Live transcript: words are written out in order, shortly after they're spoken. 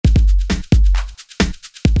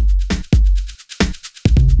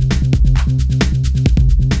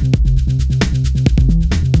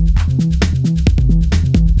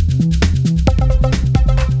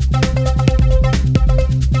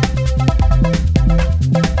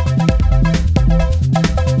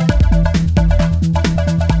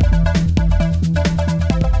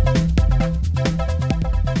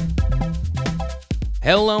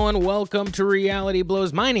Hello and welcome to Reality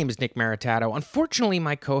Blows. My name is Nick Maritato. Unfortunately,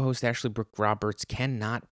 my co-host Ashley Brooke Roberts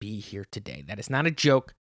cannot be here today. That is not a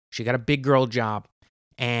joke. She got a big girl job,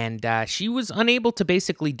 and she was unable to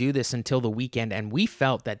basically do this until the weekend, and we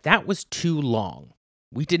felt that that was too long.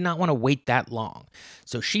 We did not want to wait that long.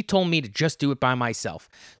 So she told me to just do it by myself.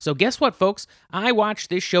 So guess what, folks? I watched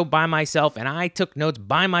this show by myself, and I took notes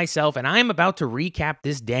by myself, and I am about to recap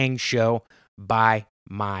this dang show by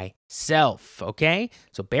myself, okay?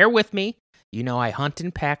 So bear with me. You know, I hunt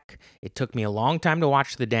and peck. It took me a long time to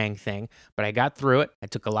watch the dang thing, but I got through it. I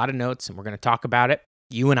took a lot of notes, and we're going to talk about it,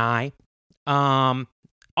 you and I.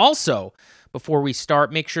 Also, before we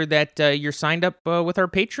start, make sure that you're signed up with our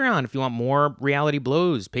Patreon if you want more Reality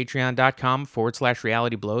Blows.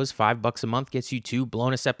 Patreon.com/Reality Blows. $5 a month gets you 2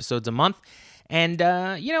 bonus episodes a month. And,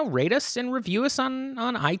 rate us and review us on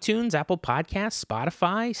iTunes, Apple Podcasts,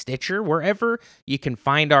 Spotify, Stitcher, wherever you can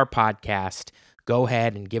find our podcast. Go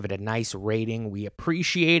ahead and give it a nice rating. We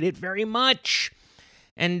appreciate it very much.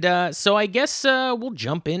 And so I guess we'll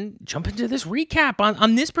jump into this recap.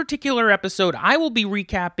 On this particular episode, I will be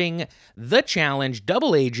recapping The Challenge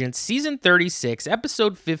Double Agents, Season 36,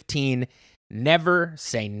 Episode 15, Never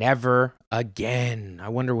Say Never Again. I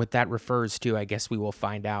wonder what that refers to. I guess we will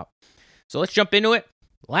find out. So let's jump into it.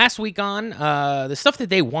 Last week on, the stuff that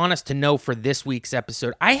they want us to know for this week's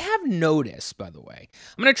episode, I have noticed, by the way,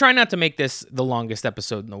 I'm going to try not to make this the longest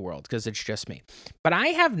episode in the world because it's just me, but I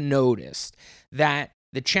have noticed that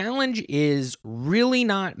the challenge is really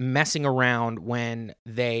not messing around when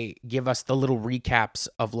they give us the little recaps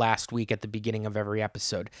of last week at the beginning of every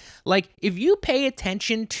episode. Like, if you pay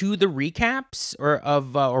attention to the recaps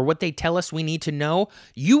or what they tell us we need to know,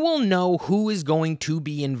 you will know who is going to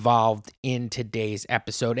be involved in today's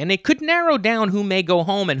episode. And it could narrow down who may go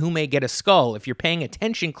home and who may get a skull if you're paying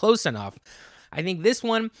attention close enough. I think this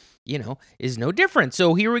one, is no different.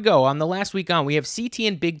 So here we go. On the last week on, we have CT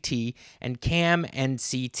and Big T and Cam and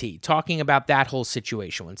CT talking about that whole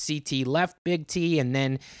situation. When CT left Big T and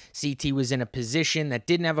then CT was in a position that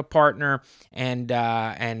didn't have a partner, and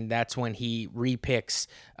that's when he repicks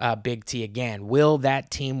Big T again. Will that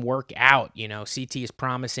team work out? CT is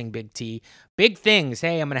promising Big T big things.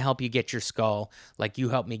 Hey, I'm going to help you get your skull like you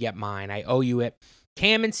helped me get mine. I owe you it.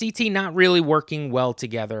 Cam and CT not really working well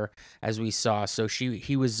together, as we saw. So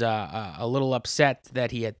he was a little upset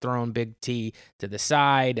that he had thrown Big T to the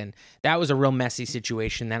side, and that was a real messy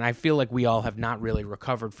situation that I feel like we all have not really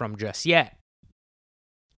recovered from just yet.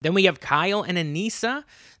 Then we have Kyle and Aneesa,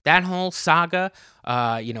 that whole saga.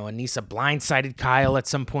 Aneesa blindsided Kyle at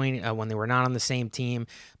some point when they were not on the same team.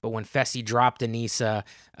 But when Fessy dropped Aneesa,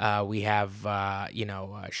 we have,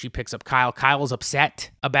 she picks up Kyle. Kyle's upset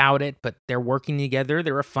about it, but they're working together.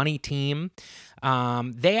 They're a funny team.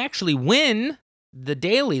 They actually win the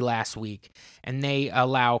daily last week, and they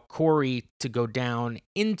allow Corey to go down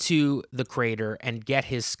into the crater and get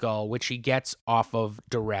his skull, which he gets off of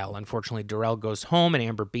Darrell. Unfortunately, Darrell goes home, and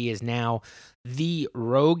Amber B is now the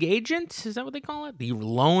rogue agent. Is that what they call it? The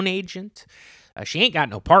lone agent. She ain't got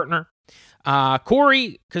no partner.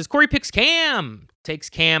 Corey picks Cam, takes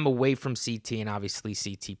Cam away from CT, and obviously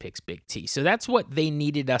CT picks Big T. So that's what they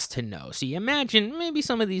needed us to know. So you imagine maybe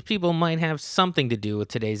some of these people might have something to do with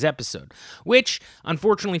today's episode, which,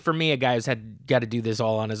 unfortunately for me, a guy who's got to do this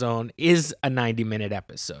all on his own, is a 90-minute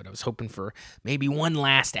episode. I was hoping for maybe one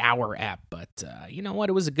last hour ep, but you know what?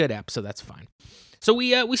 It was a good ep, so that's fine. So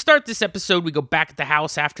we start this episode. We go back at the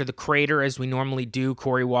house after the crater, as we normally do.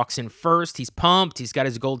 Corey walks in first. He's pumped. He's got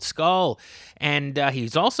his gold skull. And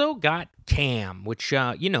he's also got Cam, which,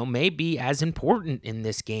 may be as important in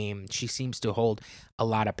this game. She seems to hold a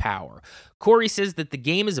lot of power. Corey says that the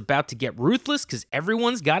game is about to get ruthless because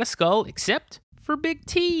everyone's got a skull except for Big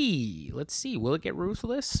T. Let's see. Will it get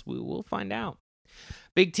ruthless? We will find out.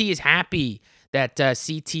 Big T is happy that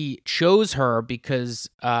CT chose her because,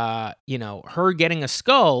 her getting a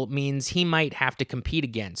skull means he might have to compete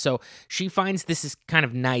again. So she finds this is kind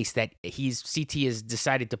of nice that CT has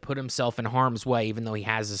decided to put himself in harm's way, even though he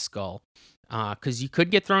has a skull. Because you could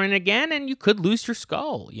get thrown in again and you could lose your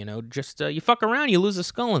skull. You fuck around, you lose a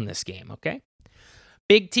skull in this game, okay?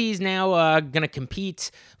 Big T's now going to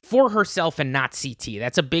compete for herself and not CT.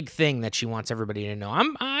 That's a big thing that she wants everybody to know.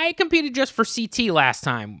 I competed just for CT last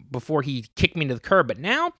time before he kicked me to the curb, but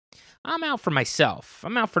now I'm out for myself.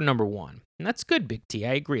 I'm out for number one. And that's good, Big T.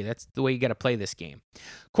 I agree. That's the way you got to play this game.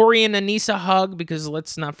 Corey and Anissa hug because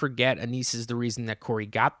let's not forget Anissa is the reason that Corey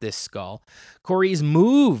got this skull. Corey's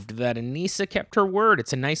moved that Anissa kept her word.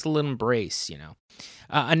 It's a nice little embrace, you know.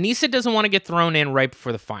 Anissa doesn't want to get thrown in right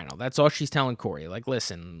before the final. That's all she's telling Corey. Like,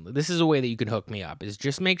 listen, this is a way that you can hook me up. Is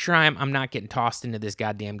just make sure I'm not getting tossed into this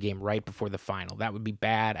goddamn game right before the final. That would be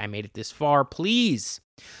bad. I made it this far. Please.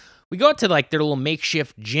 We go out to like their little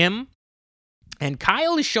makeshift gym. And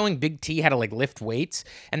Kyle is showing Big T how to like lift weights,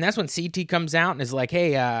 and that's when CT comes out and is like,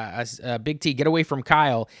 "Hey, Big T, get away from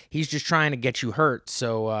Kyle. He's just trying to get you hurt,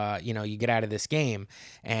 so you get out of this game,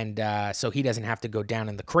 and so he doesn't have to go down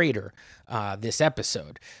in the crater this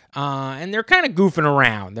episode." And they're kind of goofing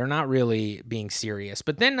around; they're not really being serious.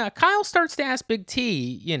 But then Kyle starts to ask Big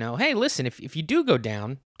T, "Hey, listen, if you do go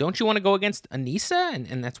down, don't you want to go against Anissa?"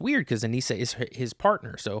 And that's weird because Anissa is his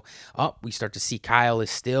partner. So we start to see Kyle is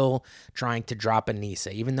still trying to drop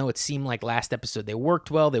Anissa. Even though it seemed like last episode they worked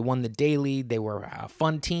well, they won the daily, they were a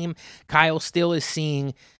fun team, Kyle still is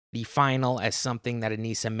seeing the final as something that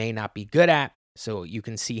Anissa may not be good at. So you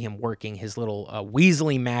can see him working his little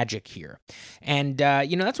Weasley magic here. And,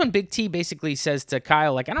 that's when Big T basically says to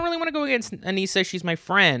Kyle, like, I don't really want to go against Anissa. She's my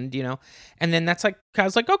friend, And then that's like,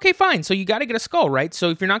 Kyle's like, okay, fine. So you got to get a skull, right? So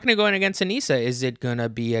if you're not going to go in against Anissa, is it going to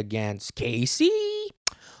be against Casey?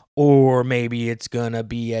 Or maybe it's going to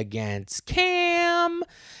be against Cam?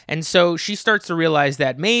 And so she starts to realize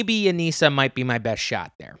that maybe Anissa might be my best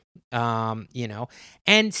shot there. And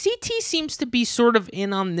CT seems to be sort of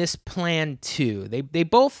in on this plan too. They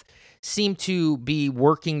both seem to be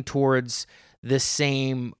working towards the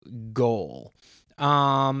same goal.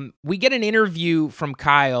 We get an interview from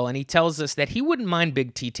Kyle, and he tells us that he wouldn't mind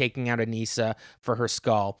Big T taking out Anissa for her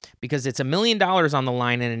skull because it's $1 million on the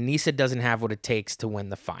line, and Anissa doesn't have what it takes to win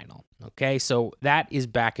the final. Okay, so that is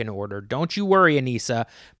back in order. Don't you worry, Anissa.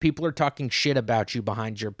 People are talking shit about you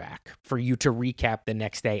behind your back for you to recap the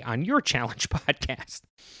next day on your challenge podcast.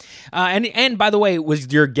 And by the way, it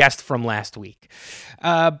was your guest from last week.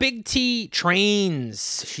 Big T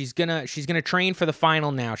trains. She's gonna train for the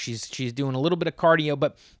final now. She's doing a little bit of cardio,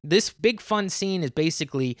 but this big fun scene is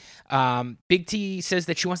basically Big T says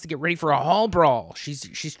that she wants to get ready for a hall brawl.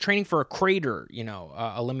 She's training for a crater,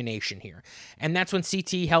 elimination here, and that's when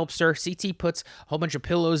CT helps her. CT puts a whole bunch of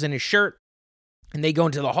pillows in his shirt. And they go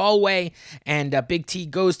into the hallway, and Big T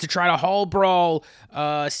goes to try to hall brawl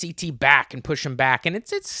CT back and push him back, and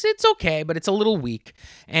it's okay, but it's a little weak.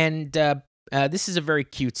 And this is a very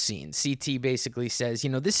cute scene. CT basically says,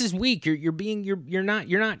 this is weak. You're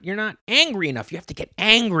not angry enough. You have to get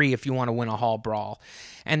angry if you want to win a hall brawl.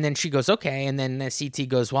 And then she goes, okay. And then CT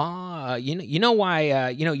goes, well, you know why,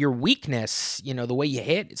 your weakness, the way you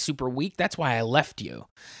hit, it's super weak. That's why I left you.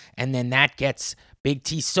 And then that gets Big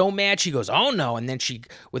T so mad, she goes, oh no. And then she,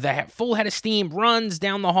 with a full head of steam, runs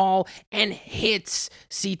down the hall and hits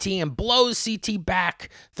CT and blows CT back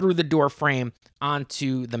through the door frame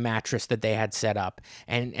onto the mattress that they had set up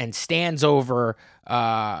and stands over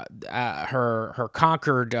her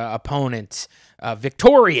conquered opponent,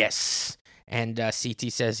 victorious. And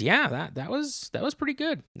CT says, yeah, that was pretty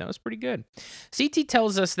good. That was pretty good. CT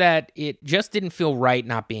tells us that it just didn't feel right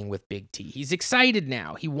not being with Big T. He's excited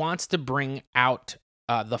now. He wants to bring out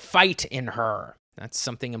the fight in her. That's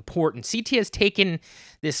something important. CT has taken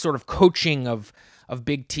this sort of coaching of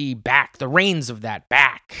Big T back, the reins of that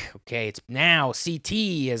back. Okay, it's now CT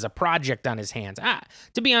is a project on his hands.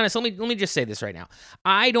 To be honest, let me just say this right now.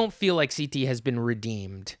 I don't feel like CT has been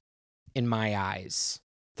redeemed in my eyes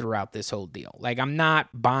throughout this whole deal. Like, I'm not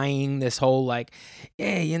buying this whole, like,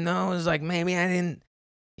 it's like, maybe I didn't,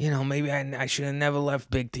 maybe I should have never left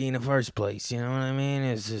Big T in the first place. You know what I mean?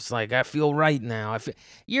 It's just like, I feel right now.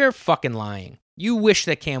 You're fucking lying. You wish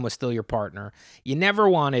that Cam was still your partner. You never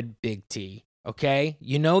wanted Big T, okay?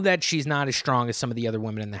 You know that she's not as strong as some of the other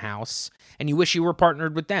women in the house, and you wish you were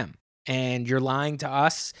partnered with them. And you're lying to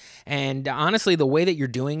us. And honestly, the way that you're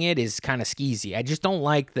doing it is kind of skeezy. I just don't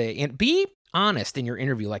like be honest in your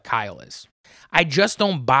interview like Kyle is. I just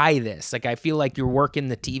don't buy this. Like, I feel like you're working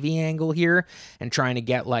the TV angle here and trying to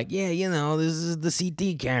get like, this is the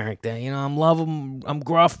CT character. I'm lovable. I'm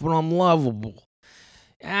gruff, but I'm lovable.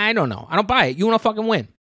 I don't know. I don't buy it. You want to fucking win.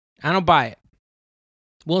 I don't buy it.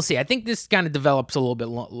 We'll see. I think this kind of develops a little bit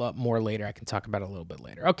more later. I can talk about it a little bit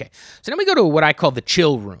later. Okay. So then we go to what I call the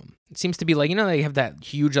chill room. It seems to be like, they have that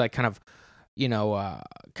huge, like, kind of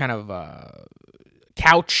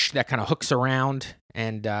couch that kind of hooks around.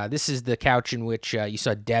 And this is the couch in which you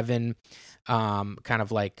saw Devin kind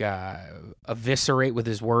of like eviscerate with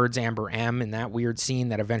his words Amber M in that weird scene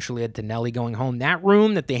that eventually led to Nelly going home. That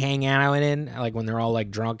room that they hang out in, like when they're all like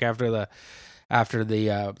drunk after after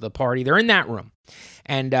the party. They're in that room.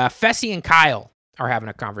 And Fessy and Kyle are having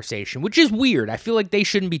a conversation, which is weird. I feel like they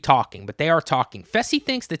shouldn't be talking, but they are talking. Fessy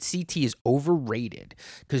thinks that CT is overrated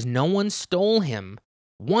because no one stole him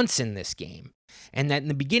once in this game. And that in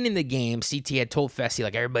the beginning of the game, CT had told Fessy,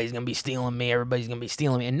 like, everybody's going to be stealing me,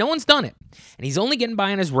 and no one's done it. And he's only getting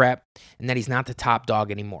by on his rep, and that he's not the top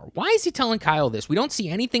dog anymore. Why is he telling Kyle this? We don't see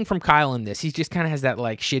anything from Kyle in this. He just kind of has that,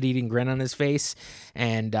 like, shit-eating grin on his face.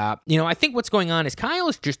 And, I think what's going on is Kyle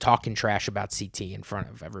is just talking trash about CT in front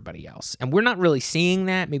of everybody else. And we're not really seeing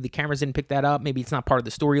that. Maybe the cameras didn't pick that up. Maybe it's not part of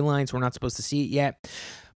the storyline, so we're not supposed to see it yet.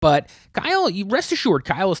 But Kyle, you rest assured,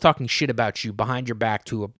 Kyle is talking shit about you behind your back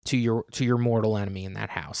to your mortal enemy in that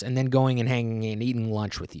house, and then going and hanging and eating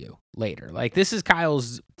lunch with you later. Like, this is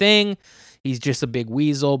Kyle's thing. He's just a big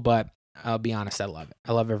weasel, but I'll be honest, I love it.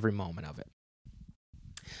 I love every moment of it.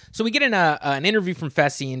 So we get an interview from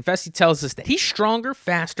Fessy, and Fessy tells us that he's stronger,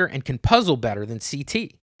 faster, and can puzzle better than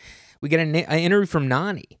CT. We get an interview from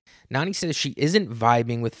Nany. Nany says she isn't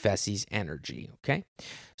vibing with Fessy's energy, okay?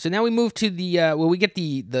 So now we move to we get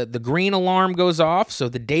the green alarm goes off, so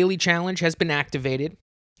the daily challenge has been activated.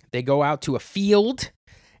 They go out to a field,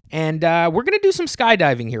 and we're going to do some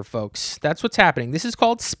skydiving here, folks. That's what's happening. This is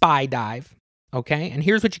called Spy Dive, okay? And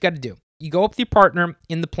here's what you got to do. You go up with your partner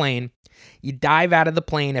in the plane. You dive out of the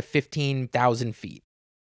plane at 15,000 feet,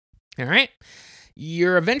 all right?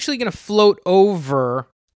 You're eventually going to float over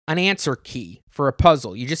an answer key for a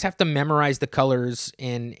puzzle. You just have to memorize the colors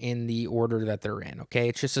in the order that they're in, okay?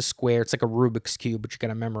 It's just a square. It's like a Rubik's Cube, but you got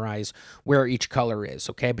to memorize where each color is,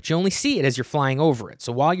 okay? But you only see it as you're flying over it.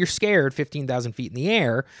 So while you're scared 15,000 feet in the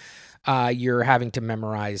air, you're having to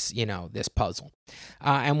memorize, this puzzle.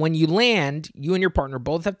 And when you land, you and your partner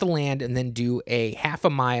both have to land and then do a half a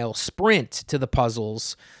mile sprint to the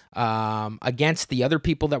puzzles against the other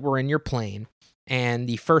people that were in your plane. And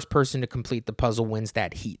the first person to complete the puzzle wins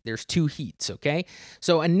that heat. There's 2 heats, okay?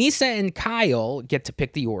 So Aneesa and Kyle get to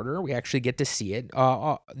pick the order. We actually get to see it.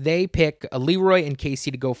 They pick Leroy and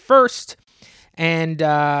Casey to go first, and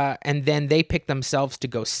then they pick themselves to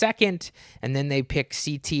go second, and then they pick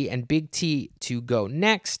CT and Big T to go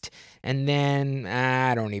next, and then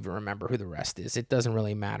I don't even remember who the rest is. It doesn't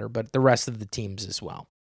really matter, but the rest of the teams as well.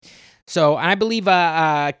 So I believe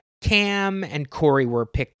Cam and Corey were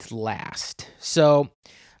picked last. So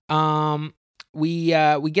we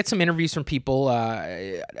get some interviews from people.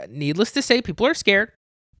 Needless to say, people are scared.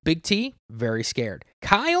 Big T, very scared.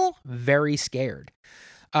 Kyle, very scared.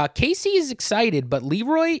 Casey is excited, but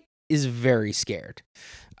Leroy is very scared.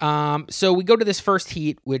 So we go to this first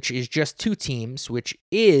heat, which is just 2 teams, which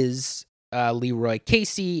is Leroy,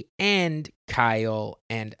 Casey, and Kyle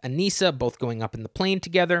and Aneesa, both going up in the plane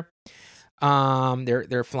together.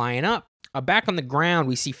 They're flying up. Back on the ground,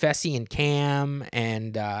 we see Fessy and Cam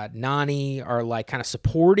and Nany are like kind of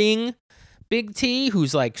supporting Big T,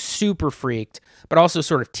 who's like super freaked, but also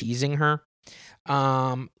sort of teasing her.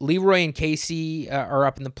 Leroy and Casey are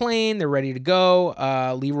up in the plane. They're ready to go.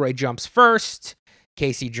 Leroy jumps first.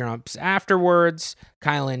 Casey jumps afterwards.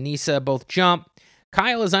 Kyle and Aneesa both jump.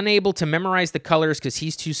 Kyle is unable to memorize the colors because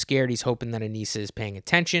he's too scared. He's hoping that Aneesa is paying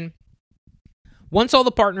attention. Once all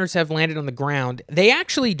the partners have landed on the ground, they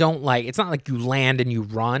actually don't it's not like you land and you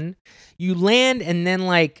run. You land and then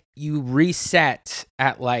you reset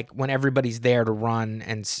at when everybody's there to run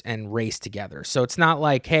and race together. So it's not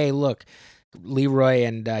like, hey, look, Leroy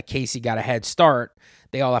and Casey got a head start.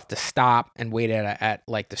 They all have to stop and wait at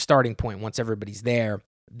the starting point. Once everybody's there,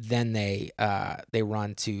 then they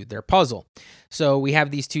run to their puzzle. So we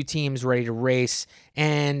have these 2 teams ready to race,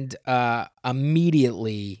 and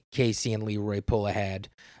immediately Casey and Leroy pull ahead.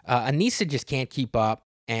 Aneesa just can't keep up,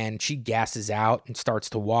 and she gasses out and starts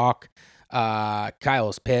to walk.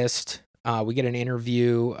 Kyle's pissed. We get an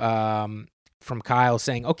interview from Kyle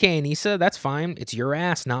saying, okay, Aneesa, that's fine. It's your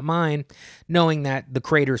ass, not mine. Knowing that the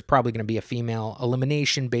crater is probably going to be a female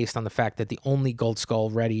elimination based on the fact that the only gold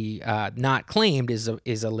skull ready, not claimed, is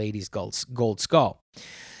a lady's gold skull.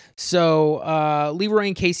 So Leroy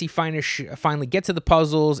and Casey finally get to the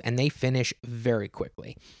puzzles, and they finish very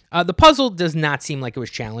quickly. The puzzle does not seem like it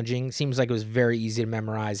was challenging. Seems like it was very easy to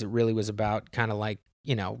memorize. It really was about kind of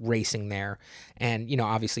racing there and,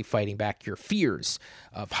 obviously fighting back your fears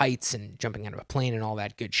of heights and jumping out of a plane and all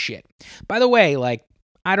that good shit. By the way,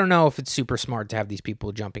 I don't know if it's super smart to have these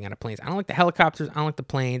people jumping out of planes. I don't like the helicopters. I don't like the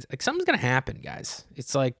planes. Something's going to happen, guys.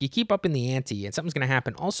 It's you keep up in the ante and something's going to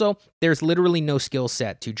happen. Also, there's literally no skill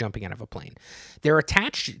set to jumping out of a plane. They're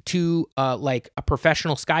attached to a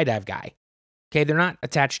professional skydive guy. Okay, they're not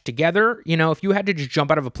attached together. You know, if you had to just jump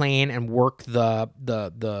out of a plane and work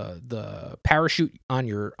the parachute on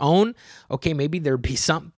your own, okay, maybe there'd be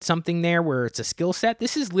something there where it's a skill set.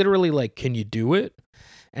 This is literally like, can you do it?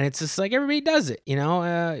 And it's just like everybody does it, you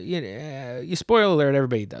know. You spoiler alert,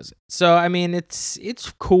 everybody does it. So I mean, it's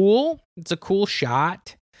cool. It's a cool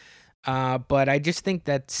shot. But I just think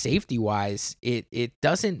that safety wise, it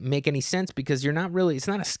doesn't make any sense because you're not really. It's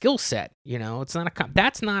not a skill set, you know. It's not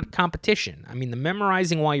that's not competition. I mean, the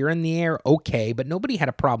memorizing while you're in the air, okay, but nobody had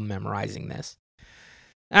a problem memorizing this.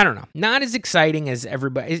 I don't know. Not as exciting as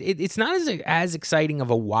everybody. It's not as exciting of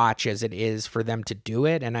a watch as it is for them to do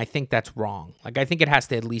it, and I think that's wrong. Like, I think it has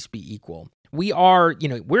to at least be equal. We are, you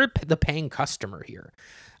know, we're the paying customer here.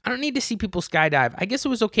 I don't need to see people skydive. I guess it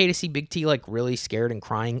was okay to see Big T like really scared and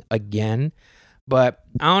crying again, but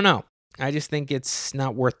I don't know. I just think it's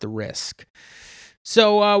not worth the risk.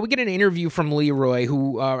 So we get an interview from Leroy,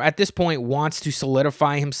 who at this point wants to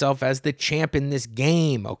solidify himself as the champ in this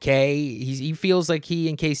game, okay? He feels like he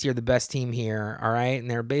and Casey are the best team here, all right? And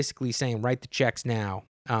they're basically saying, write the checks now.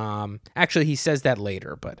 Actually, he says that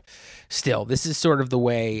later, but still, this is sort of the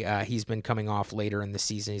way he's been coming off later in the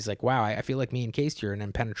season. He's like, wow, I feel like me and Casey are an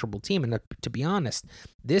impenetrable team. And to be honest,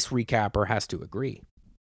 this recapper has to agree.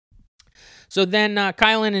 So then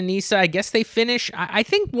Kyle and Anissa, I guess they finish. I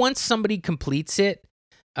think once somebody completes it,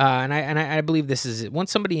 and I believe this is it.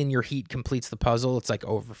 Once somebody in your heat completes the puzzle, it's like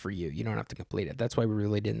over for you. You don't have to complete it. That's why we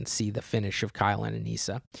really didn't see the finish of Kyle and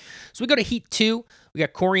Anissa. So we go to Heat 2. We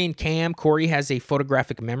got Corey and Cam. Corey has a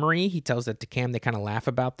photographic memory. He tells that to Cam. They kind of laugh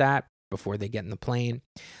about that before they get in the plane.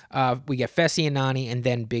 We get Fessy and Nany, and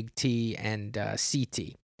then Big T and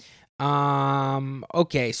CT.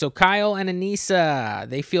 Okay, so Kyle and Anissa,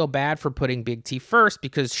 they feel bad for putting Big T first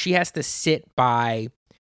because she has to sit by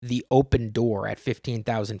the open door at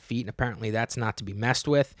 15,000 feet, and apparently that's not to be messed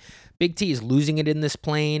with. Big T is losing it in this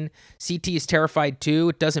plane. CT is terrified too.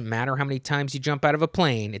 It doesn't matter how many times you jump out of a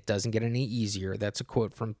plane, it doesn't get any easier. That's a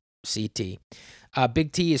quote from CT.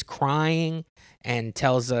 Big T is crying and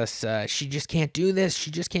tells us she just can't do this. She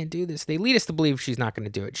just can't do this. They lead us to believe she's not going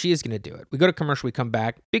to do it. She is going to do it. We go to commercial. We come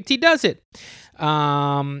back. Big T does it.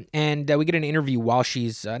 And we get an interview while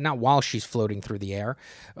she's, not while she's floating through the air,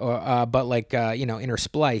 but like, in her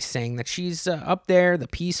splice, saying that she's up there, the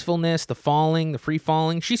peacefulness, the falling, the free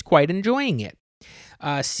falling. She's quite enjoying it.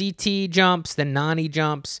 CT jumps, then Nany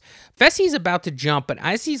jumps. Fessy's about to jump, but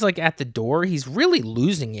as he's like at the door, he's really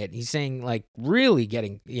losing it. He's saying like really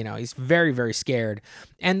getting, he's very, very scared.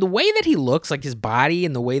 And the way that he looks, like his body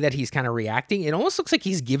and the way that he's kind of reacting, it almost looks like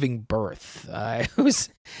he's giving birth. It was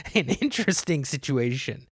an interesting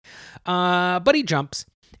situation. But he jumps.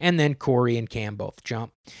 And then Corey and Cam both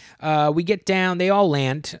jump. We get down. They all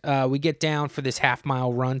land. We get down for this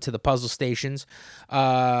half-mile run to the puzzle stations.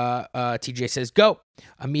 TJ says, go.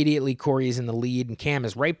 Immediately, Corey is in the lead, and Cam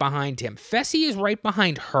is right behind him. Fessy is right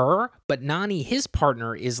behind her, but Nany, his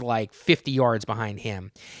partner, is like 50 yards behind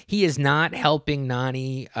him. He is not helping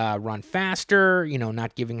Nany run faster,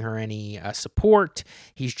 not giving her any support.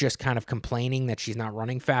 He's just kind of complaining that she's not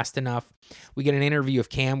running fast enough. We get an interview of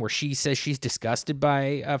Cam where she says she's disgusted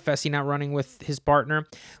by Fessy not running with his partner.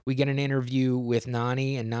 We get an interview with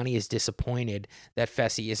Nany, and Nany is disappointed that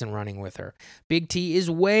Fessy isn't running with her. Big T is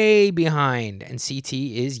way behind, and CT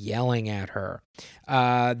is yelling at her.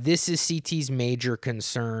 This is CT's major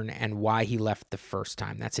concern and why he left the first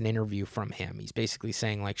time. That's an interview from him. He's basically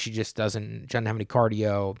saying like she just doesn't have any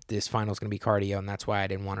cardio. This final's going to be cardio, and that's why I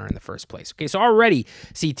didn't want her in the first place. Okay, so already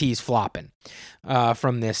CT's flopping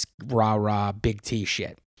from this rah-rah Big T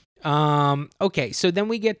shit. Okay, so then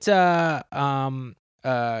we get to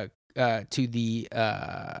the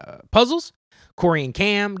puzzles. Corey and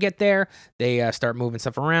Cam get there. They start moving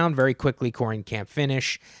stuff around very quickly. Corey and Cam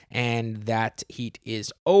finish, and that heat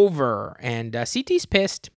is over. And CT's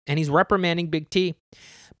pissed, and he's reprimanding Big T.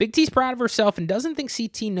 Big T's proud of herself and doesn't think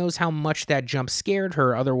CT knows how much that jump scared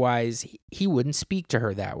her. Otherwise, he wouldn't speak to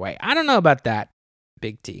her that way. I don't know about that,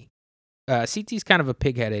 Big T. CT's kind of a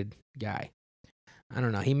pig-headed guy. I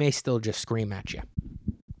don't know. He may still just scream at you.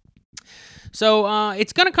 So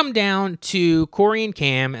it's going to come down to Corey and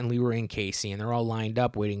Cam and Leroy and Casey, and they're all lined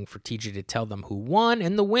up waiting for TJ to tell them who won,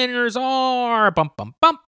 and the winners are bump, bump,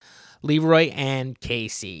 bump, Leroy and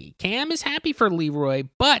Casey. Cam is happy for Leroy,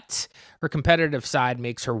 but her competitive side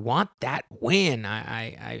makes her want that win.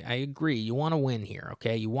 I agree. You want to win here,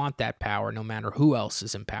 okay? You want that power no matter who else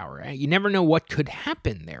is in power. You never know what could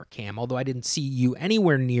happen there, Cam, although I didn't see you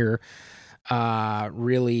anywhere near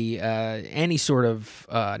really any sort of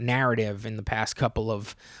narrative in the past couple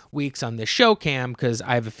of weeks on this show, Cam, because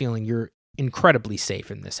I have a feeling you're incredibly safe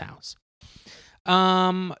in this house.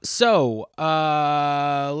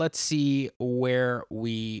 Let's see where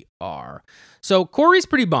we are. So Corey's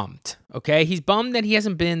pretty bummed, okay? He's bummed that he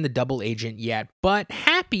hasn't been the double agent yet, but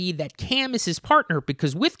happy that Cam is his partner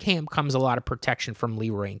because with Cam comes a lot of protection from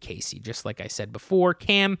Leroy and Casey. Just like I said before,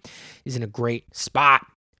 Cam is in a great spot.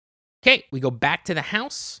 Okay, we go back to the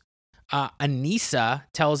house. Anissa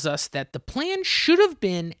tells us that the plan should have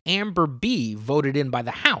been Amber B voted in by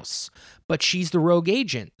the House, but she's the rogue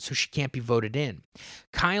agent, so she can't be voted in.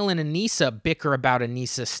 Kyle and Anissa bicker about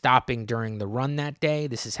Anissa stopping during the run that day.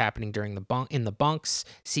 This is happening during in the bunks.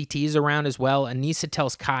 CT is around as well. Anissa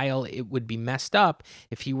tells Kyle it would be messed up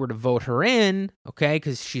if he were to vote her in, okay,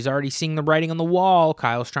 because she's already seeing the writing on the wall.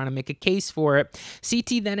 Kyle's trying to make a case for it.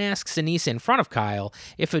 CT then asks Anissa in front of Kyle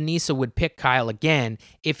if Anissa would pick Kyle again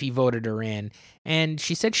if he voted her in, and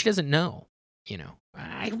she said she doesn't know.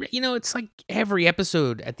 It's like every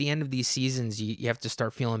episode at the end of these seasons, you have to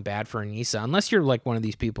start feeling bad for Anissa, unless you're like one of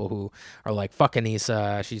these people who are like, fuck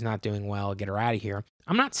Anissa, she's not doing well, get her out of here.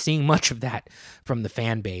 I'm not seeing much of that from the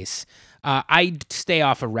fan base. I stay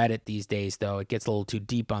off of Reddit these days, though. It gets a little too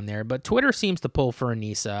deep on there. But Twitter seems to pull for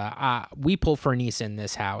Anissa. We pull for Anissa in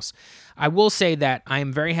this house. I will say that I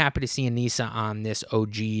am very happy to see Anissa on this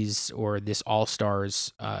OGs or this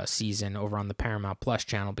All-Stars season over on the Paramount Plus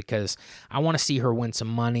channel because I want to see her win some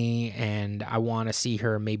money and I want to see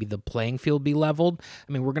her maybe the playing field be leveled.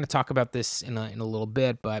 I mean, we're going to talk about this in a little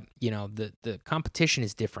bit, but, the competition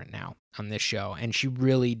is different now on this show, and she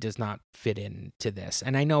really does not fit into this.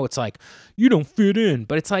 And I know it's like, you don't fit in,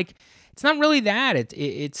 but it's like, it's not really that.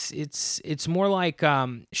 It's more like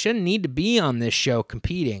she doesn't need to be on this show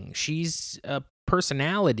competing. She's a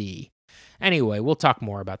personality. Anyway, we'll talk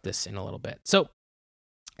more about this in a little bit. So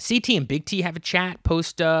CT and Big T have a chat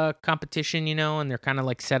post competition, and they're kind of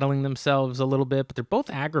like settling themselves a little bit, but they're both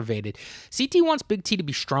aggravated. CT wants Big T to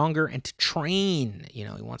be stronger and to train. He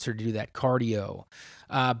wants her to do that cardio.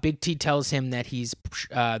 Big T tells him that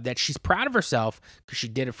that she's proud of herself because she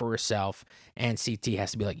did it for herself, and CT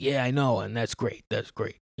has to be like, yeah, I know, and that's great. That's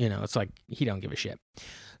great. It's like he don't give a shit.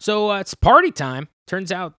 So it's party time.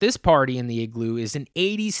 Turns out this party in the igloo is an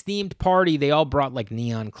 80s themed party. They all brought like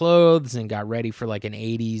neon clothes and got ready for like an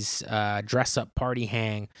 80s dress up party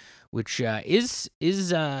hang, which is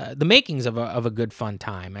the makings of a good fun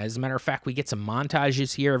time. As a matter of fact, we get some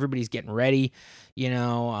montages here. Everybody's getting ready,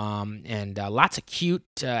 and lots of cute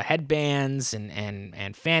headbands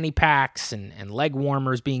and fanny packs and leg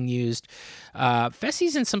warmers being used.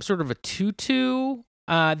 Fessy's in some sort of a tutu.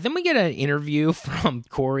 Then we get an interview from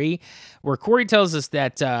Corey where Corey tells us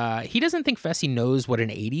that he doesn't think Fessy knows what an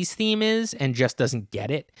 80s theme is and just doesn't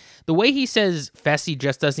get it. The way he says Fessy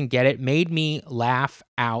just doesn't get it made me laugh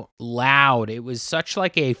out loud. It was such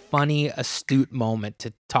like a funny, astute moment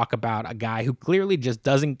to talk about a guy who clearly just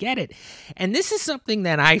doesn't get it. And this is something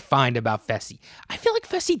that I find about Fessy. I feel like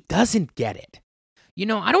Fessy doesn't get it. I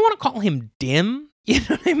don't want to call him dim. You know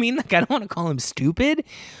what I mean? Like, I don't want to call him stupid,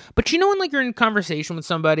 but when like you're in conversation with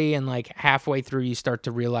somebody and like halfway through you start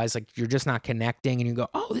to realize like you're just not connecting and you go,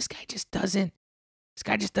 oh, this guy just doesn't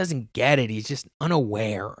get it. He's just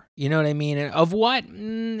unaware. You know what I mean? Of what?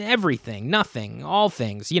 Everything, nothing, all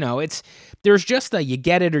things. There's just a you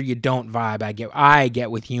get it or you don't vibe I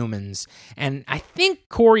get with humans. And I think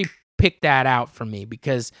Corey picked that out for me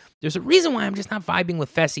because there's a reason why I'm just not vibing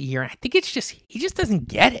with Fessy here. I think it's just, he just doesn't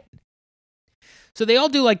get it. So they all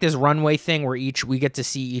do like this runway thing where we get to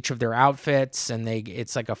see each of their outfits, and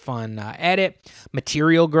it's like a fun edit.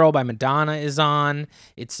 Material Girl by Madonna is on.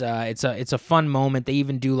 It's a fun moment. They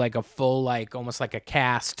even do like a full like almost like a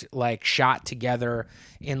cast like shot together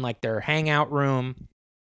in like their hangout room.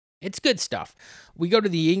 It's good stuff. We go to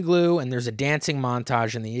the igloo, and there's a dancing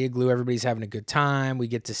montage in the igloo. Everybody's having a good time. We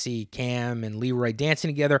get to see Cam and Leroy dancing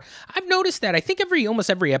together. I've noticed that. I think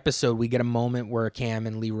almost every episode, we get a moment where Cam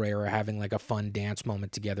and Leroy are having like a fun dance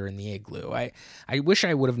moment together in the igloo. I wish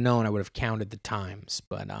I would have known. I would have counted the times,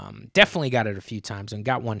 but definitely got it a few times and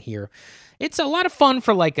got one here. It's a lot of fun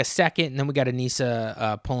for like a second, and then we got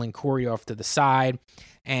Anissa pulling Corey off to the side.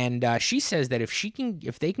 And she says that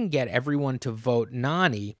if they can get everyone to vote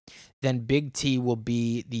Nany, then Big T will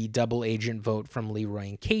be the double agent vote from Leroy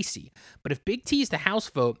and Casey. But if Big T is the House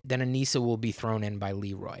vote, then Anissa will be thrown in by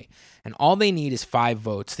Leroy. And all they need is 5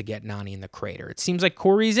 votes to get Nany in the crater. It seems like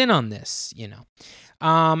Corey's in on this,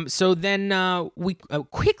 So then we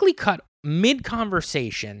quickly cut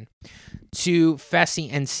mid-conversation to Fessy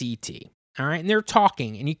and CT. All right, and they're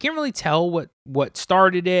talking, and you can't really tell what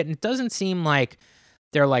started it, and it doesn't seem like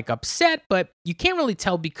they're like upset, but you can't really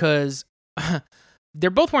tell because they're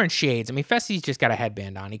both wearing shades. I mean, Fessy's just got a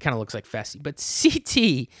headband on. He kind of looks like Fessy. But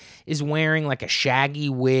CT is wearing like a shaggy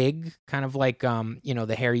wig, kind of like,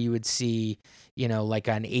 the hair you would see, like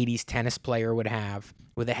an 80s tennis player would have,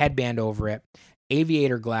 with a headband over it,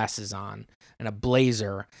 aviator glasses on, and a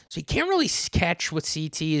blazer. So you can't really catch what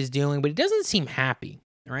CT is doing, but he doesn't seem happy,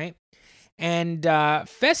 right? And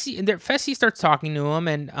Fessy starts talking to him,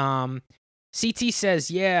 and CT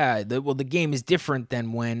says, yeah, the game is different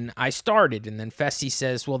than when I started. And then Fessy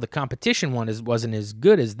says, well, the competition wasn't as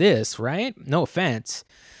good as this, right? No offense.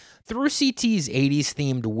 Through CT's 80s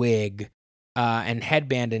themed wig and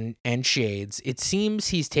headband and shades, it seems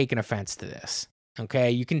he's taken offense to this.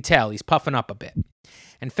 Okay, you can tell he's puffing up a bit.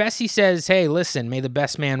 And Fessy says, hey, listen, may the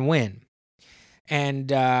best man win. And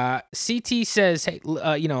CT says, hey,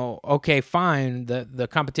 okay, fine. The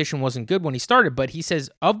competition wasn't good when he started, but he says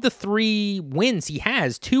of the 3 wins he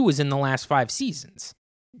has, 2 is in the last 5 seasons.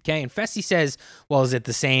 Okay, and Fessy says, well, is it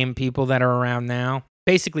the same people that are around now?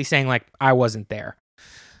 Basically saying, like, I wasn't there.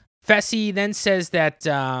 Fessy then says that,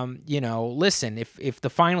 listen, if the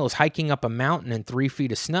final is hiking up a mountain in 3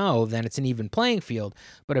 feet of snow, then it's an even playing field.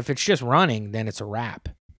 But if it's just running, then it's a wrap.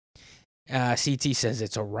 CT says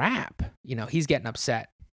it's a wrap. He's getting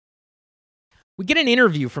upset. We get an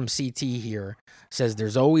interview from CT here. Says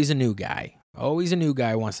there's always a new guy. Always a new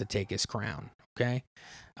guy wants to take his crown. Okay.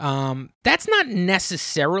 That's not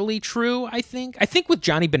necessarily true, I think. I think with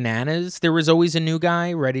Johnny Bananas, there was always a new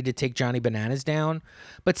guy ready to take Johnny Bananas down.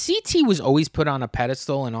 But CT was always put on a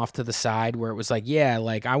pedestal and off to the side where it was like, yeah,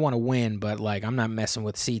 like I want to win, but like I'm not messing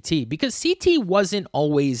with CT. Because CT wasn't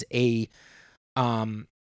always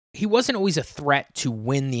he wasn't always a threat to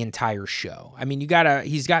win the entire show. I mean,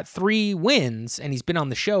 he's got 3 wins and he's been on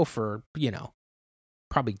the show for,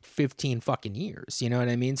 probably 15 fucking years. You know what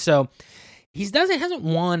I mean? So he hasn't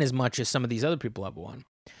won as much as some of these other people have won.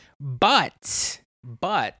 But,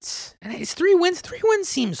 and his 3 wins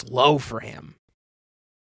seems low for him.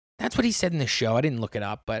 That's what he said in the show. I didn't look it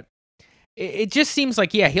up, but it just seems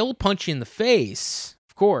like, yeah, he'll punch you in the face,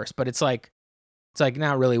 of course, but it's like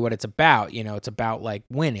not really what it's about. It's about like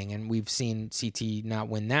winning, and we've seen CT not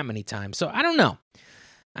win that many times. So I don't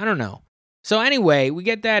know. So anyway, we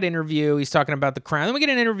get that interview. He's talking about the crown. Then we get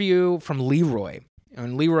an interview from Leroy.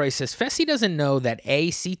 And Leroy says, Fessy doesn't know that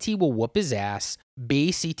A, CT will whoop his ass,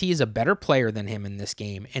 B, CT is a better player than him in this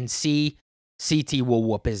game, and C, CT will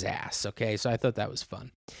whoop his ass. Okay, so I thought that was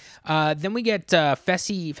fun. Then we get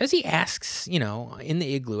Fessy. Fessy asks, in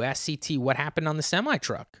the igloo, asks CT what happened on the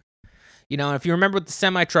semi-truck. If you remember what the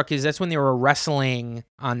semi-truck is, that's when they were wrestling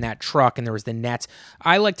on that truck and there was the nets.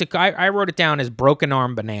 I wrote it down as broken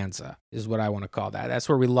arm bonanza is what I want to call that. That's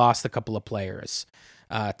where we lost a couple of players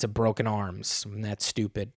to broken arms in that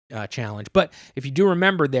stupid challenge. But if you do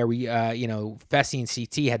remember there, we, Fessy and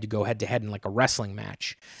CT had to go head to head in like a wrestling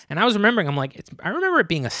match. And I was remembering, I'm like, I remember it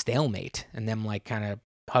being a stalemate and them like kind of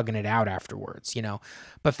hugging it out afterwards,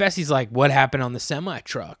 But Fessy's like, what happened on the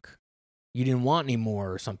semi-truck? You didn't want any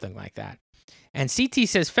more or something like that. And CT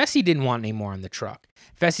says Fessy didn't want any more on the truck.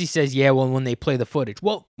 Fessy says, yeah, well, when they play the footage.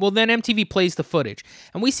 Well, then MTV plays the footage.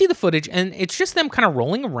 And we see the footage, and it's just them kind of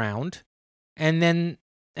rolling around. And then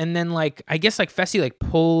like, I guess like Fessy like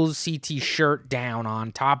pulls CT's shirt down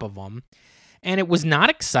on top of him. And it was not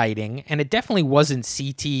exciting. And it definitely wasn't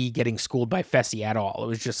CT getting schooled by Fessy at all. It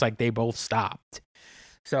was just like they both stopped.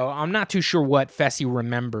 So I'm not too sure what Fessy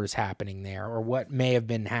remembers happening there or what may have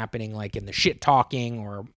been happening like in the shit talking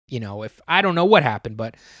or, if I don't know what happened,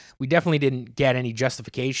 but we definitely didn't get any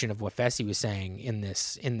justification of what Fessy was saying in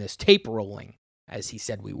this tape rolling as he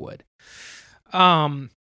said we would. So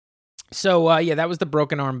that was the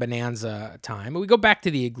broken arm bonanza time. But we go back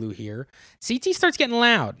to the igloo here. CT starts getting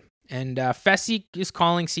loud. And Fessy is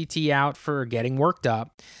calling CT out for getting worked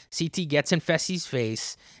up. CT gets in Fessy's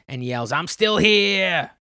face and yells, I'm still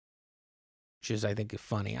here. Which is, I think,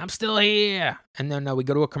 funny. I'm still here. And then we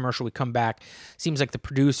go to a commercial. We come back. Seems like the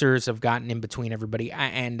producers have gotten in between everybody.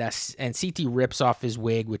 And CT rips off his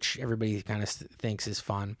wig, which everybody kind of thinks is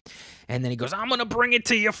fun. And then he goes, I'm going to bring it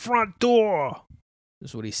to your front door.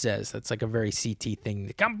 That's what he says. That's like a very CT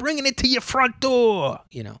thing. I'm bringing it to your front door.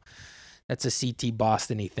 That's a CT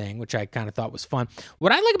Boston-y thing, which I kind of thought was fun.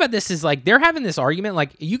 What I like about this is, like, they're having this argument.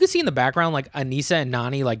 Like, you can see in the background, like, Anissa and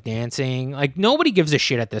Nany, like, dancing. Like, nobody gives a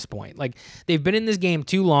shit at this point. Like, they've been in this game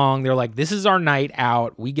too long. They're like, this is our night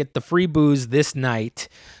out. We get the free booze this night.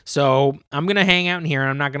 So I'm going to hang out in here, and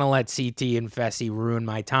I'm not going to let CT and Fessy ruin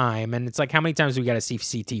my time. And it's like, how many times do we got to see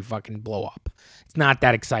CT fucking blow up? It's not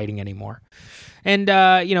that exciting anymore. And,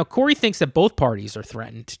 Corey thinks that both parties are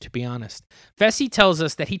threatened, to be honest. Fessy tells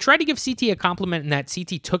us that he tried to give CT a compliment and that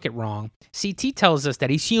CT took it wrong. CT tells us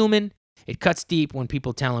that he's human. It cuts deep when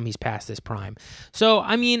people tell him he's past his prime. So,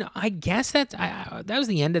 I mean, I guess that was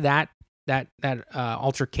the end of that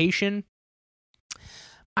altercation.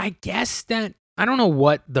 I guess that I don't know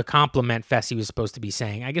what the compliment Fessy was supposed to be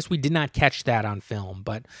saying. I guess we did not catch that on film,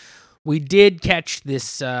 but we did catch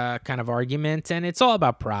this kind of argument, and it's all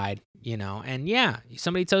about pride, And yeah,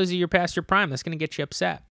 somebody tells you you're past your prime, that's going to get you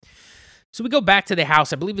upset. So we go back to the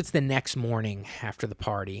house. I believe it's the next morning after the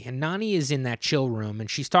party, and Nany is in that chill room, and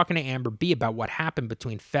she's talking to Amber B about what happened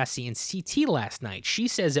between Fessy and CT last night. She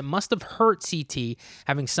says it must have hurt CT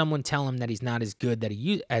having someone tell him that he's not as good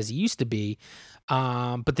as he used to be.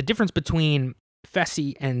 But the difference between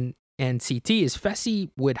Fessy and CT is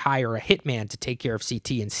Fessy would hire a hitman to take care of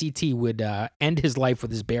CT, and CT would end his life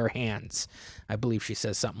with his bare hands. I believe she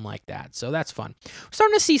says something like that. So that's fun. We're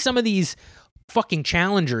starting to see some of these fucking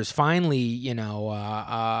challengers finally,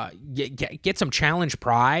 get some challenge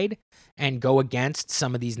pride and go against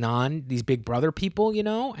some of these Big Brother people,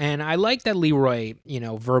 And I like that Leroy,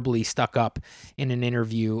 verbally stuck up in an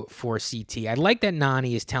interview for CT. I like that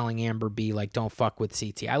Nany is telling Amber B, like, don't fuck with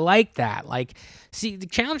CT. I like that. Like, see, the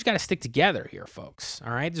challenge got to stick together here, folks.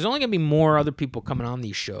 All right. There's only going to be more other people coming on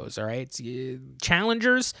these shows. All right.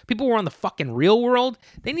 Challengers, people who are on the fucking real world,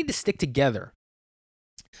 they need to stick together.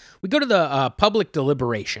 We go to the public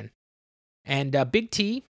deliberation, and Big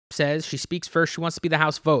T says she speaks first. She wants to be the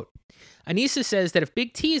House vote. Aneesa says that if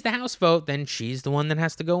Big T is the House vote, then she's the one that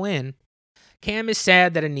has to go in. Cam is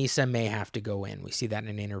sad that Aneesa may have to go in. We see that in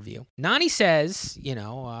an interview. Nany says,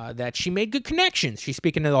 that she made good connections. She's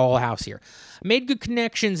speaking to the whole house here. I made good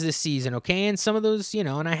connections this season, okay? And some of those,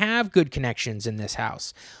 and I have good connections in this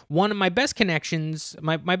house. One of my best connections,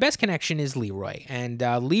 my best connection is Leroy. And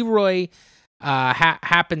Leroy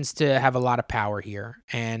happens to have a lot of power here,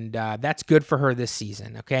 and that's good for her this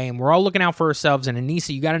season, okay? And we're all looking out for ourselves, and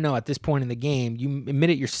Aneesa, you got to know at this point in the game, you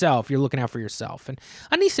admit it yourself, you're looking out for yourself, and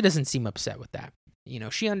Aneesa doesn't seem upset with that.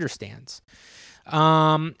 She understands. In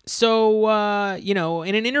an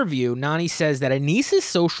interview, Nany says that Aneesa's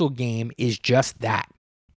social game is just that,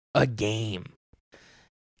 a game.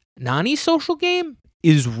 Nany's social game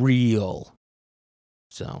is real.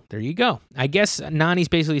 So there you go. I guess Nany's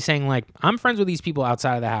basically saying, like, I'm friends with these people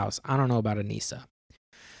outside of the house. I don't know about Aneesa.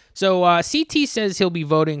 So CT says he'll be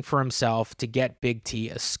voting for himself to get Big T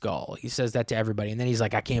a skull. He says that to everybody. And then he's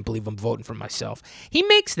like, I can't believe I'm voting for myself. He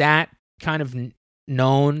makes that kind of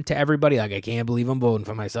known to everybody. Like, I can't believe I'm voting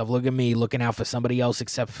for myself. Look at me looking out for somebody else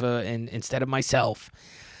instead of myself.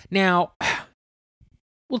 Now,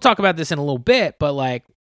 we'll talk about this in a little bit, but like,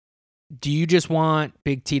 do you just want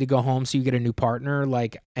Big T to go home so you get a new partner,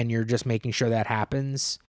 and you're just making sure that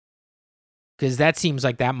happens? Because that seems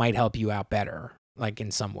like that might help you out better,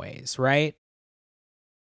 in some ways, right?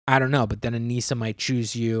 I don't know, but then Aneesa might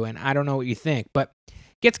choose you, and I don't know what you think. But it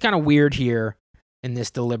gets kind of weird here in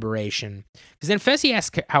this deliberation. Because then Fessy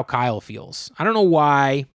asks how Kyle feels. I don't know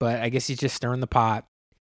why, but I guess he's just stirring the pot.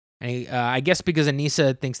 And I guess because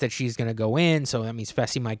Aneesa thinks that she's going to go in, so that means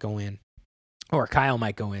Fessy might go in. Or Kyle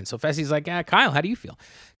might go in. So Fessy's like, Kyle, how do you feel?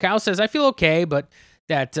 Kyle says, I feel okay, but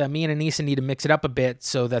that me and Aneesa need to mix it up a bit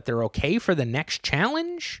so that they're okay for the next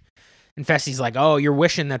challenge. And Fessy's like, oh, you're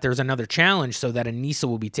wishing that there's another challenge so that Aneesa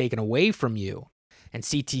will be taken away from you. And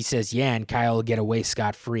CT says, yeah, and Kyle will get away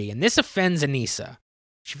scot-free. And this offends Aneesa.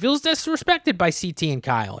 She feels disrespected by CT and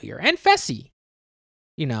Kyle here. And Fessy.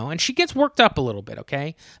 And she gets worked up a little bit,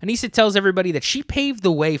 okay? Aneesa tells everybody that she paved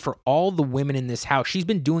the way for all the women in this house. She's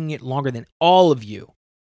been doing it longer than all of you.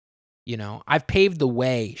 I've paved the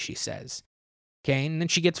way, she says. Okay, and then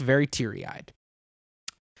she gets very teary-eyed.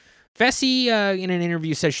 Fessy, in an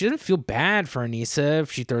interview, says she doesn't feel bad for Aneesa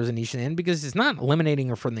if she throws Aneesa in because it's not eliminating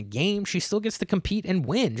her from the game. She still gets to compete and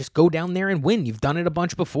win. Just go down there and win. You've done it a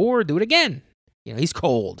bunch before. Do it again. He's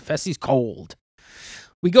cold. Fessy's cold.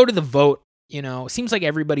 We go to the vote. It seems like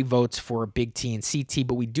everybody votes for Big T and CT,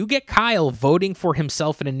 but we do get Kyle voting for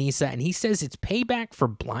himself and Aneesa, and he says it's payback for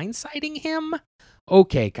blindsiding him.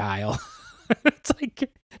 Okay, Kyle. It's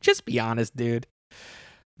like, just be honest, dude.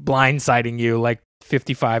 Blindsiding you like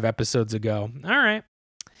 55 episodes ago. All right.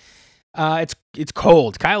 It's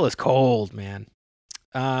cold. Kyle is cold, man.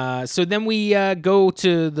 So then we go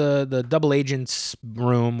to the double agents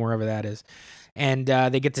room, wherever that is, and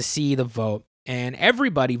they get to see the vote. And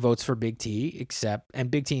everybody votes for Big T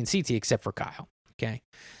and Big T and CT except for Kyle. Okay.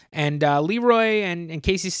 And Leroy and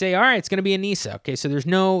Casey say, all right, it's going to be Aneesa. Okay. So there's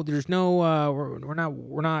no,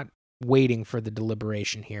 we're not waiting for the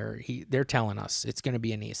deliberation here. They're telling us it's going to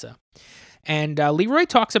be Aneesa. And Leroy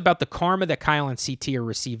talks about the karma that Kyle and CT are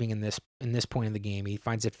receiving in this point of the game. He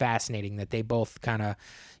finds it fascinating that they both kind of,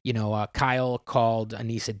 Kyle called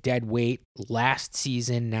Aneesa dead weight last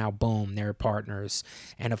season. Now, boom, they're partners.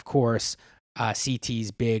 And of course,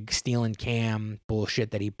 CT's big steal and cam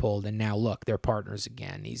bullshit that he pulled, and now look, they're partners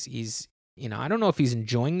again. He's I don't know if he's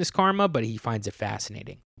enjoying this karma, but he finds it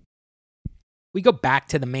fascinating. We go back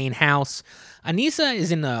to the main house. Aneesa is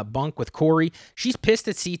in a bunk with Corey. She's pissed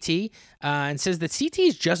at CT and says that CT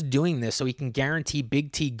is just doing this so he can guarantee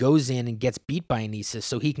Big T goes in and gets beat by Aneesa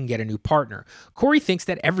so he can get a new partner. Corey thinks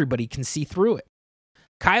that everybody can see through it.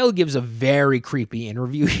 Kyle gives a very creepy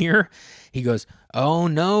interview here. He goes, "Oh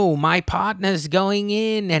no, my partner's going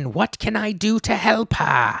in, and what can I do to help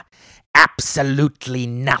her? Absolutely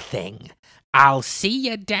nothing. I'll see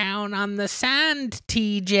you down on the sand,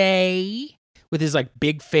 TJ." With his like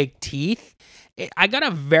big fake teeth. I got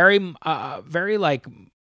a very like,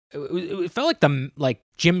 it felt like like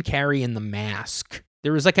Jim Carrey in The Mask.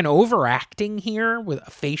 There was like an overacting here with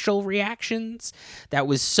facial reactions that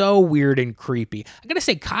was so weird and creepy. I gotta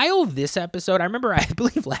say, Kyle, this episode, I remember, I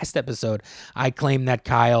believe last episode, I claimed that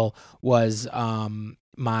Kyle was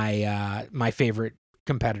my favorite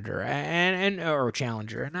competitor or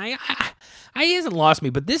challenger, and I he hasn't lost me,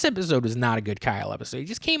 but this episode was not a good Kyle episode. He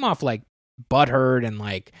just came off like butthurt and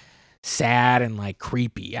like sad and like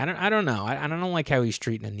creepy. I don't know. I don't like how he's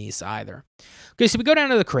treating Aneesa either. Okay, so we go down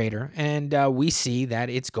to the crater and we see that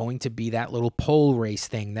it's going to be that little pole race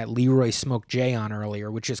thing that Leroy smoked Jay on earlier,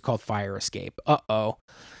 which is called Fire Escape. Uh-oh.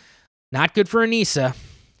 Not good for Aneesa.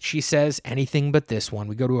 She says anything but this one.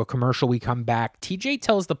 We go to a commercial. We come back. TJ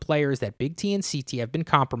tells the players that Big T and CT have been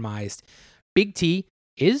compromised. Big T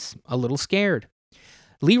is a little scared.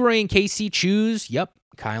 Leroy and Casey choose,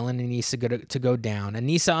 Kyle and Aneesa to go down.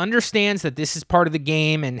 Aneesa understands that this is part of the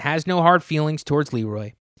game and has no hard feelings towards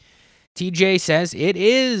Leroy. TJ says it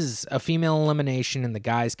is a female elimination and the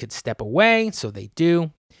guys could step away, so they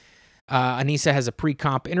do. Aneesa has a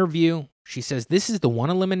pre-comp interview. She says this is the one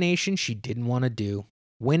elimination she didn't want to do.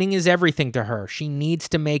 Winning is everything to her. She needs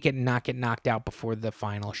to make it and not get knocked out before the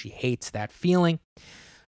final. She hates that feeling.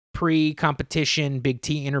 Pre-competition Big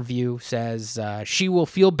T interview says she will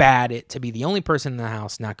feel bad to be the only person in the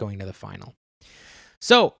house not going to the final.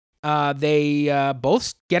 So they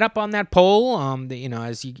both get up on that pole.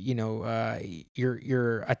 As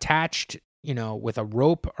you're attached, with a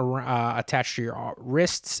rope attached to your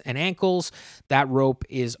wrists and ankles. That rope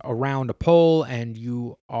is around a pole, and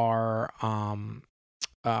you are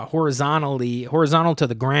horizontal to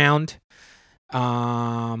the ground.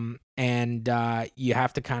 And you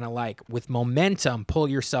have to kind of like with momentum pull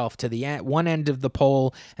yourself to the one end of the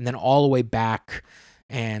pole and then all the way back,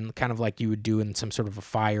 and kind of like you would do in some sort of a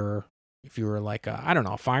fire if you were like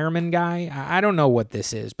a fireman guy. I don't know what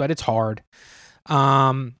this is, but it's hard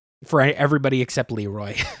for everybody except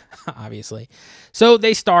Leroy, obviously. So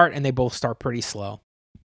they start, and they both start pretty slow.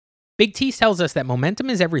 Big T tells us that momentum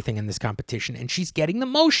is everything in this competition, and she's getting the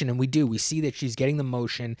motion, and we see that she's getting the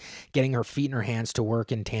motion, getting her feet and her hands to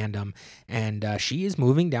work in tandem, and she is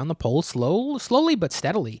moving down the pole slowly but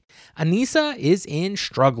steadily. Aneesa is in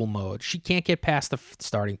struggle mode. She can't get past the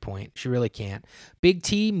starting point. She really can't. Big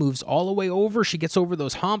T moves all the way over. She gets over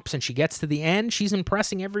those humps, and she gets to the end. She's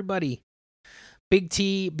impressing everybody. Big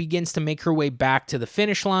T begins to make her way back to the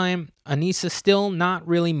finish line. Aneesa still not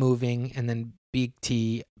really moving, and then Big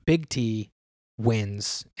T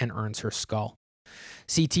wins and earns her skull.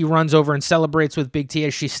 CT runs over and celebrates with Big T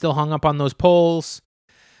as she's still hung up on those poles.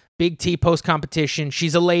 Big T post-competition,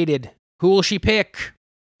 she's elated. Who will she pick?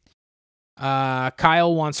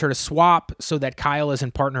 Kyle wants her to swap so that Kyle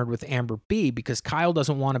isn't partnered with Amber B, because Kyle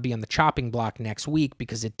doesn't want to be on the chopping block next week,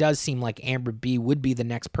 because it does seem like Amber B would be the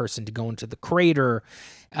next person to go into the crater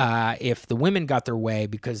if the women got their way,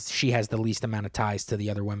 because she has the least amount of ties to the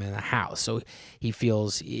other women in the house. So he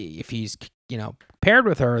feels if he's paired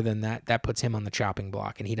with her, then that puts him on the chopping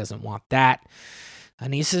block, and he doesn't want that.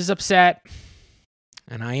 Aneesa's upset,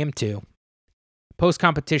 and I am too.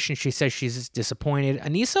 Post-competition, she says she's disappointed.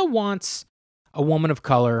 Aneesa wants a woman of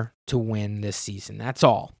color to win this season. That's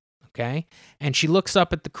all, okay? And she looks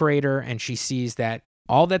up at the crater, and she sees that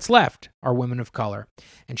all that's left are women of color,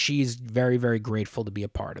 and she's very, very grateful to be a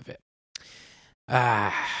part of it.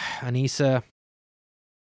 Aneesa,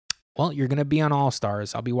 well, you're going to be on All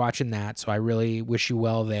Stars. I'll be watching that, so I really wish you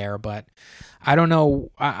well there, but I don't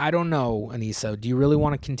know. I don't know, Aneesa. Do you really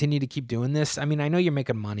want to continue to keep doing this? I mean, I know you're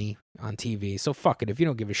making money on TV, so fuck it. If you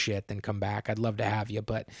don't give a shit, then come back. I'd love to have you,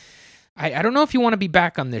 but I don't know if you want to be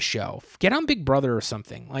back on this show. Get on Big Brother or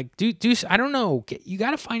something. Like, do I don't know. You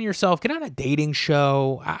got to find yourself. Get on a dating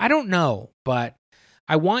show. I don't know, but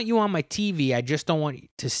I want you on my TV. I just don't want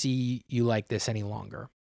to see you like this any longer.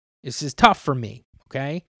 This is tough for me,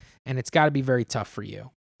 okay? And it's got to be very tough for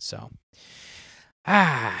you. So,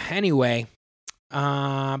 anyway,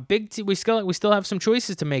 Big T, we still have some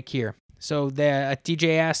choices to make here. So the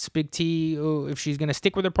DJ asks Big T if she's going to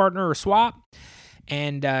stick with her partner or swap.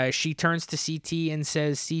 And she turns to CT and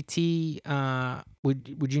says, CT,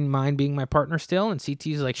 would you mind being my partner still? And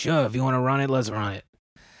CT's like, sure, if you want to run it, let's run it.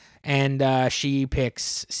 And she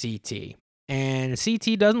picks CT. And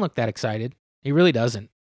CT doesn't look that excited. He really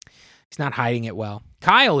doesn't. He's not hiding it well.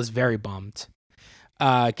 Kyle is very bummed.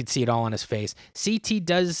 I could see it all on his face. CT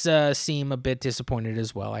does seem a bit disappointed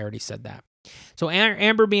as well. I already said that. So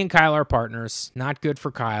Amber and Kyle are partners. Not good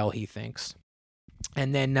for Kyle, he thinks.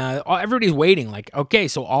 And then everybody's waiting. Like, okay,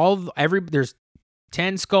 so there's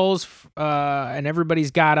 10 skulls, and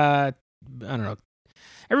everybody's got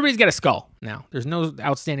everybody's got a skull now. There's no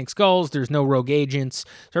outstanding skulls. There's no rogue agents.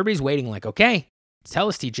 So everybody's waiting. Like, okay, tell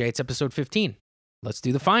us, TJ. It's episode 15. Let's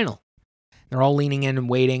do the final. They're all leaning in and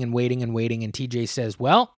waiting and waiting and waiting. And TJ says,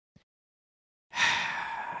 well,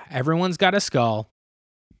 everyone's got a skull,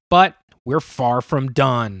 but we're far from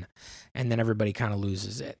done. And then everybody kind of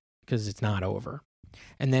loses it because it's not over.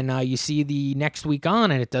 And then you see the next week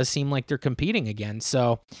on, and it does seem like they're competing again.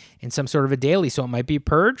 So in some sort of a daily. So it might be a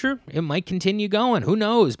purge, or it might continue going. Who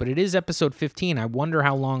knows? But it is episode 15. I wonder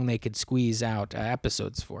how long they could squeeze out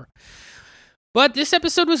episodes for. But this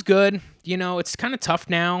episode was good. You know, it's kind of tough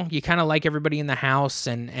now. You kind of like everybody in the house,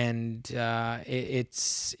 and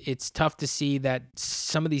it's tough to see that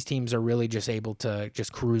some of these teams are really just able to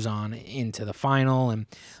just cruise on into the final. And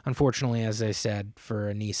unfortunately, as I said,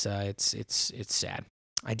 for Anissa, it's sad.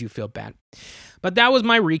 I do feel bad. But that was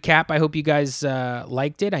my recap. I hope you guys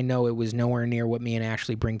liked it. I know it was nowhere near what me and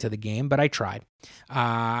Ashley bring to the game, but I tried.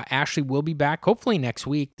 Ashley will be back hopefully next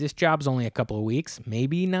week. This job's only a couple of weeks.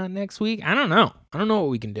 Maybe not next week. I don't know. I don't know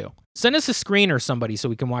what we can do. Send us a screen or somebody so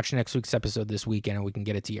we can watch next week's episode this weekend and we can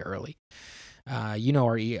get it to you early. You know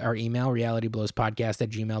our email,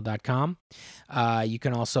 realityblowspodcast@gmail.com. You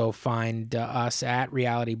can also find us at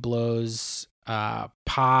Reality Blows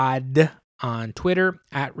Pod on Twitter,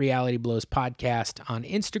 at Reality Blows Podcast on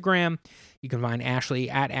Instagram. You can find Ashley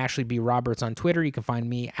at Ashley B. Roberts on Twitter. You can find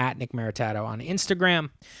me at Nick Maritato on Instagram.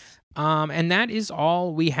 And that is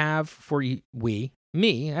all we have for you.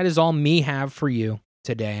 That is all me have for you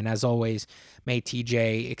today. And as always, may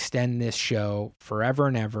TJ extend this show forever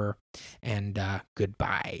and ever. And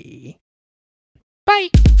goodbye. Bye.